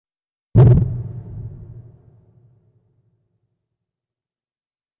All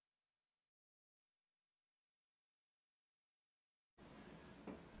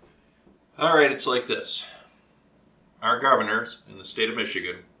right, it's like this. Our governor in the state of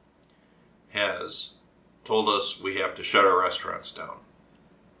Michigan has told us we have to shut our restaurants down.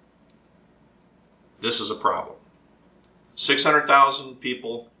 This is a problem. 600,000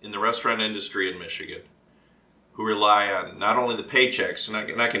 people in the restaurant industry in Michigan who rely on not only the paychecks,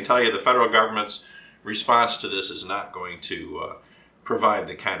 and I can tell you the federal government's response to this is not going to provide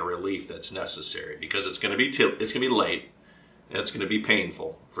the kind of relief that's necessary, because it's going to be late and it's going to be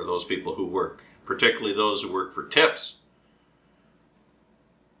painful for those people who work, particularly those who work for tips.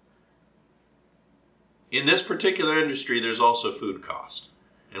 In this particular industry, there's also food cost.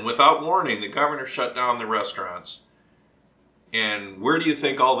 And without warning, the governor shut down the restaurants. And where do you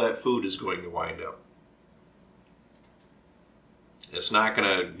think all that food is going to wind up? It's not going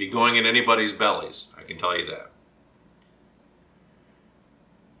to be going in anybody's bellies, I can tell you that.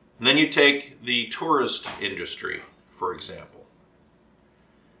 And then you take the tourist industry, for example.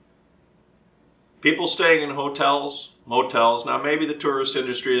 People staying in hotels, motels. Now, maybe the tourist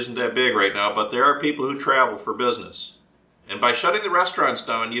industry isn't that big right now, but there are people who travel for business. And by shutting the restaurants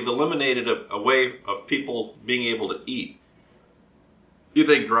down, you've eliminated a way of people being able to eat. You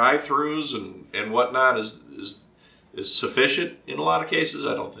think drive-thrus and whatnot is sufficient in a lot of cases?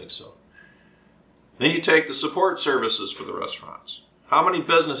 I don't think so. Then you take the support services for the restaurants. How many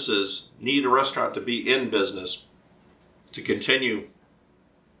businesses need a restaurant to be in business to continue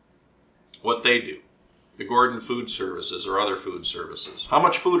what they do? The Gordon Food Services or other food services. How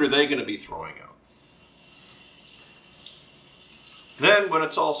much food are they going to be throwing out? Then, when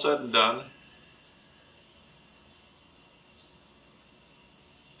it's all said and done,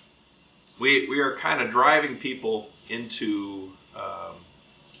 we are kind of driving people into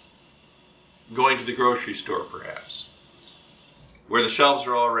going to the grocery store, perhaps, where the shelves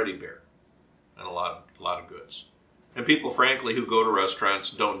are already bare and a lot of goods. And people, frankly, who go to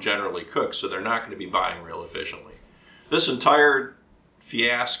restaurants don't generally cook, so they're not going to be buying real efficiently. This entire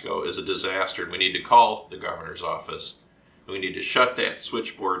fiasco is a disaster, and we need to call the governor's office. We need to shut that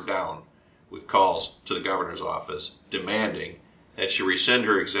switchboard down with calls to the governor's office demanding that she rescind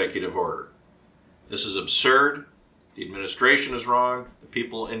her executive order. This is absurd. The administration is wrong. The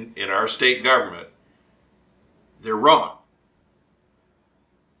people in our state government, they're wrong.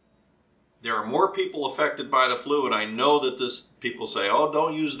 There are more people affected by the flu, and I know that people say, oh,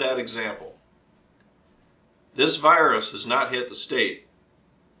 don't use that example. This virus has not hit the state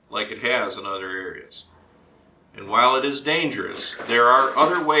like it has in other areas. And while it is dangerous, there are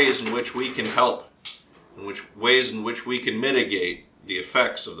other ways in which we can help, ways in which we can mitigate the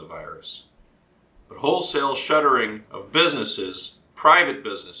effects of the virus. But wholesale shuttering of businesses, private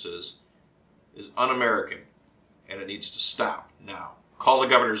businesses, is un-American, and it needs to stop now. Call the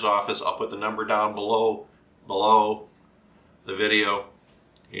governor's office. I'll put the number down below the video,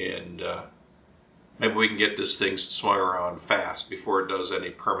 and maybe we can get this thing swung around fast before it does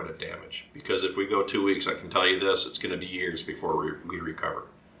any permanent damage. Because if we go 2 weeks, I can tell you this, it's going to be years before we recover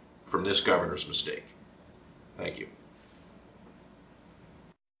from this governor's mistake. Thank you.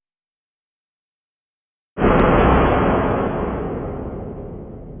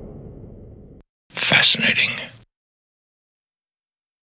 Fascinating.